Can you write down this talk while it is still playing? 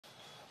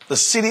The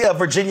city of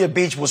Virginia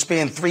Beach will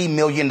spend $3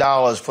 million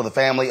for the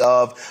family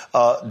of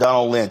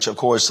Donovon Lynch. Of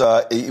course,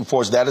 that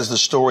is the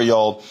story,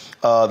 y'all,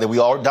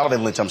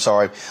 Donovon Lynch,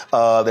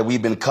 that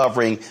we've been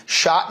covering.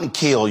 Shot and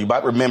killed, you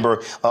might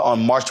remember,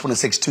 on March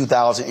 26,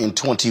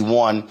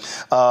 2021.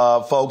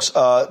 Folks,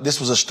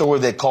 this was a story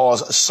that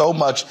caused so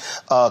much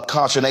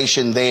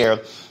consternation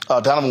there.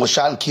 Donovon was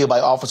shot and killed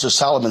by Officer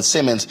Solomon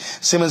Simmons.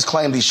 Simmons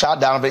claimed he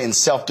shot Donovon in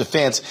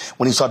self-defense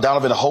when he saw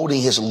Donovon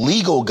holding his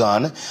legal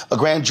gun. A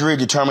grand jury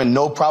determined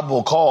no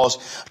probable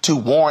cause to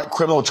warrant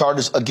criminal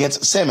charges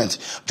against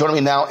Simmons. Joining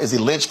me now is the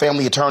Lynch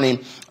family attorney,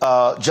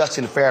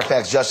 Justin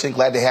Fairfax. Justin,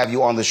 glad to have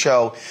you on the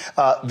show.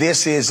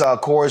 This is, of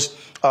course,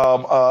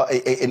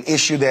 an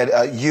issue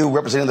that you,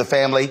 representing the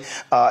family,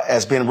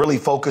 has been really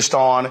focused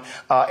on.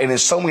 And in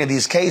so many of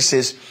these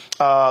cases,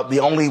 the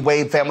only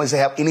way families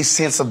have any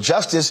sense of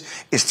justice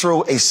is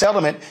through a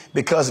settlement,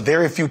 because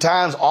very few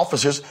times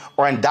officers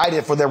are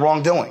indicted for their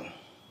wrongdoing.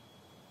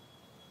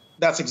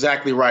 That's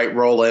exactly right,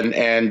 Roland.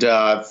 And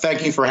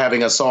thank you for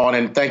having us on.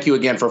 And thank you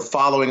again for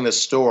following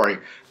this story.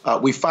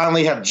 We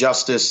finally have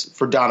justice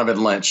for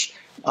Donovon Lynch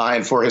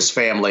and for his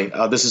family.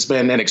 This has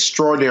been an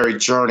extraordinary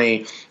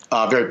journey,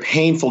 very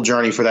painful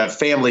journey for that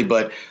family.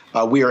 But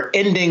we are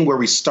ending where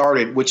we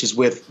started, which is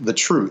with the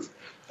truth.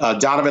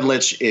 Donovon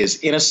Lynch is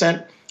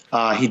innocent.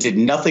 He did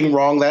nothing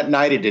wrong that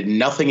night. He did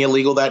nothing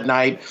illegal that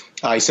night.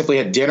 He simply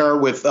had dinner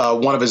with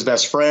one of his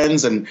best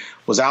friends and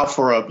was out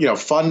for a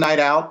fun night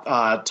out,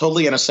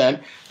 totally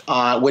innocent,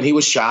 when he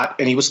was shot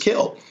and he was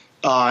killed,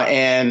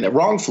 and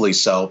wrongfully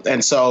so.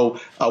 And so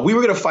we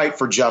were going to fight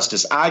for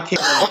justice. I came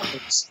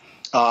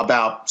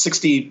about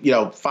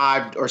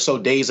 65 or so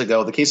days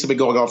ago. The case had been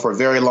going on for a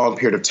very long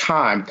period of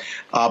time.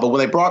 But when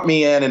they brought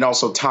me in, and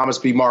also Thomas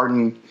B.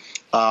 Martin,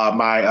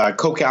 my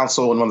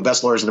co-counsel and one of the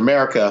best lawyers in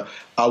America,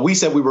 we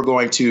said we were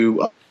going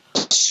to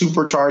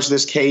supercharge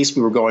this case.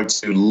 We were going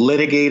to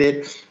litigate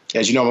it.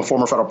 As you know, I'm a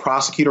former federal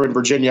prosecutor in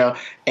Virginia,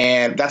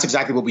 and that's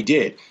exactly what we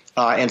did.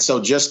 And so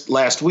just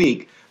last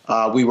week,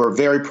 we were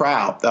very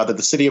proud that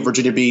the city of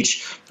Virginia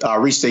Beach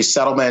reached a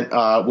settlement.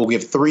 We'll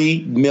give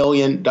 $3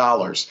 million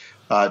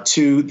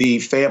to the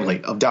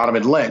family of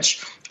Donovon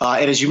Lynch.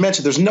 And as you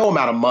mentioned, there's no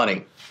amount of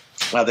money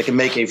that can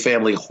make a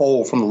family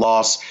whole from the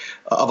loss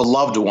of a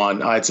loved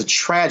one. It's a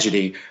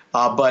tragedy,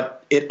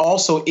 but it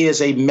also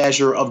is a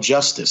measure of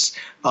justice.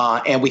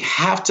 And we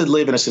have to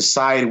live in a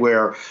society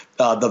where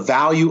the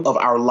value of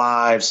our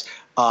lives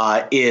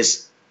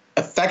is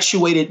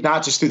effectuated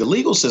not just through the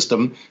legal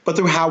system, but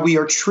through how we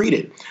are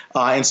treated.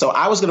 And so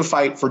I was going to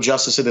fight for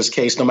justice in this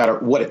case, no matter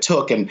what it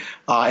took. And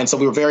so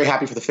we were very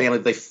happy for the family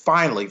that they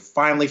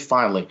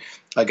finally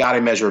got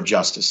a measure of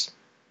justice.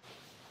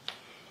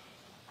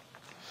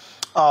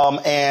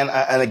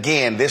 And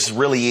again, this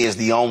really is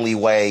the only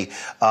way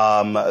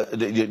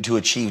to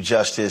achieve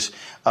justice.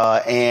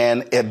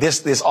 And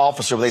this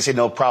officer, they say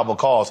no probable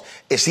cause,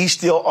 is he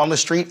still on the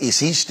street? Is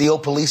he still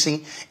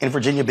policing in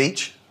Virginia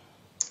Beach?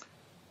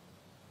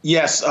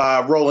 Yes,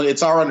 Roland,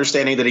 it's our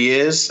understanding that he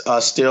is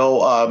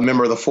still a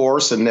member of the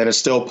force and is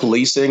still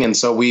policing. And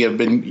so we have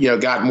been,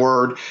 gotten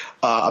word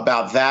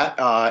about that.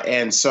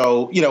 And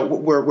so,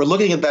 we're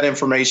looking at that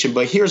information.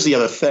 But here's the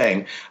other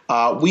thing.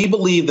 We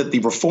believe that the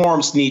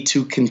reforms need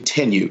to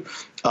continue.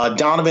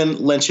 Donovon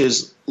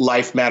Lynch's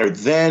life mattered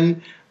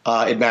then.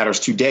 It matters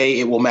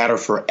today. It will matter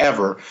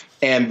forever.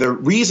 And the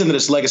reason that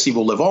his legacy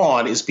will live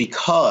on is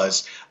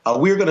because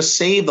we're going to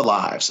save the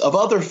lives of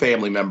other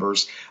family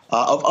members,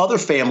 of other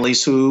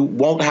families who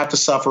won't have to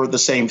suffer the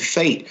same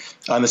fate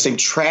and the same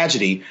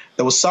tragedy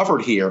that was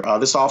suffered here.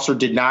 This officer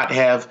did not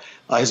have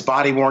his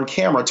body-worn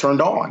camera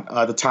turned on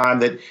at the time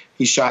that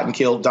he shot and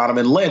killed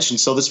Donovon Lynch. And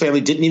so this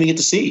family didn't even get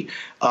to see,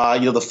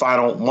 the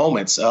final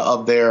moments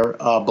of their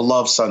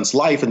beloved son's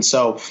life. And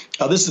so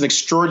this is an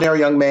extraordinary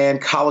young man,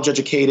 college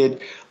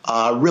educated,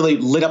 really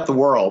lit up the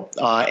world.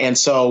 And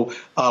so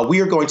we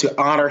are going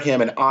to honor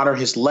him and honor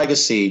his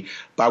legacy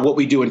by what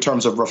we do in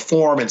terms of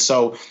reform. And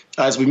so,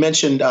 as we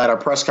mentioned at our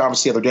press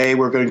conference the other day,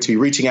 we're going to be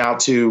reaching out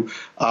to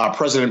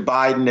President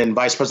Biden and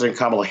Vice President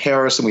Kamala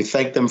Harris, and we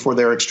thank them for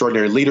their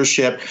extraordinary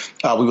leadership.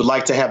 We would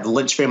like to have the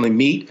Lynch family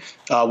meet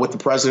with the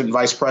president and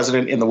vice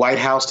president in the White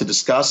House to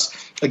discuss,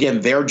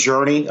 again, their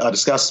journey,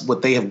 discuss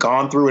what they have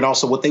gone through and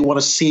also what they want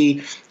to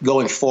see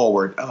going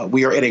forward.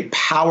 We are in a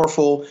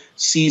powerful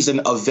season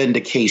of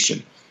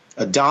vindication.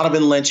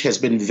 Donovon Lynch has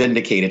been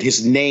vindicated.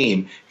 His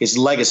name, his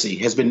legacy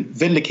has been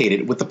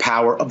vindicated with the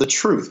power of the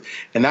truth.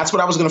 And that's what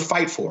I was going to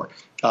fight for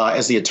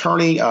as the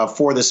attorney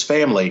for this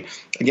family,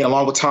 again,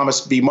 along with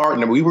Thomas B.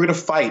 Martin. And we were going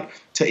to fight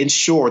to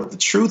ensure that the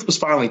truth was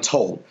finally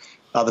told,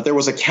 that there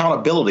was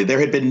accountability. There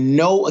had been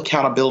no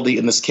accountability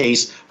in this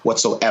case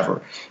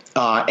whatsoever.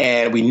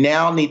 And we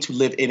now need to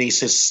live in a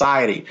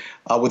society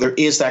where there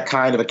is that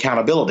kind of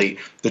accountability.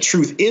 The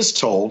truth is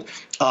told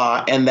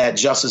and that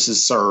justice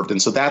is served. And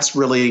so that's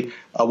really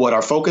what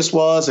our focus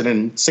was. And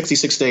in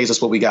 66 days,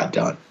 that's what we got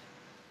done.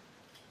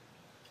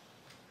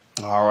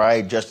 All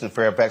right. Justin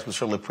Fairfax, we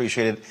certainly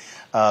appreciate it.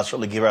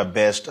 Certainly give our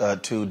best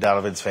to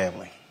Donovon's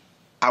family.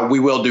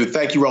 We will do.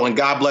 Thank you, Roland.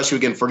 God bless you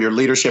again for your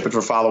leadership and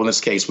for following this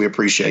case. We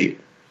appreciate it.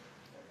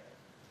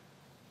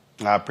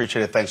 I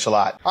appreciate it. Thanks a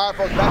lot. All right,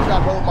 folks, back to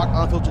our Roland Martin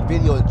Unfiltered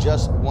video in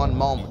just one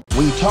moment.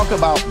 When you talk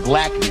about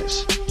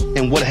blackness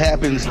and what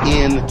happens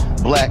in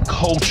black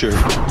culture,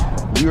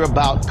 we're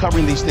about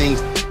covering these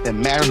things that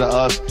matter to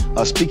us,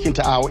 speaking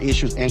to our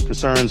issues and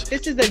concerns.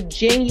 This is a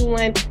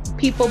genuine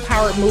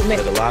people-powered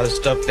movement. There's a lot of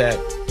stuff that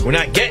we're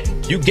not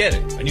getting. You get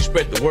it, and you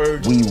spread the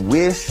word. We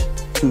wish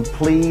to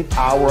plead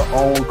our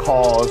own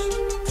cause.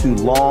 Too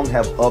long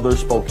have others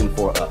spoken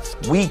for us.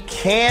 We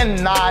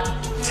cannot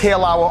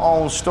tell our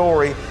own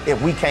story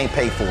if we can't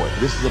pay for it.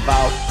 This is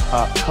about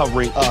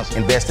covering us.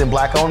 Invest in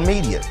black-owned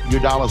media. Your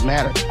dollars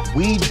matter.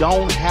 We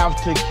don't have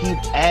to keep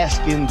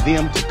asking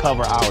them to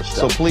cover our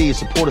stuff. So please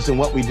support us in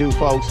what we do,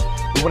 folks.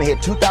 We want to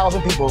hit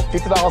 2,000 people,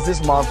 $50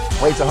 this month,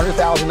 raise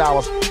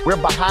 $100,000. We're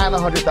behind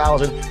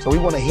 100,000, so we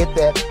want to hit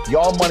that.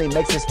 Y'all money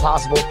makes this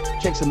possible.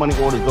 Check some money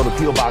orders. Go to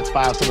P.O. Box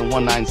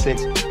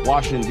 57196,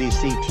 Washington,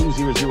 D.C.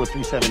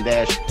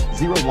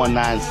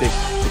 20037-0196.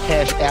 The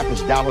Cash App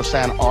is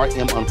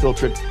 $RM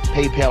Unfiltered.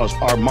 PayPal is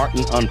R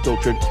Martin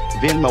Unfiltered.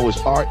 Venmo is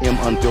RM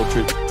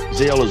Unfiltered.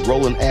 Zelle is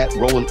Roland at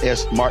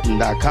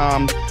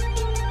RolandSMartin.com.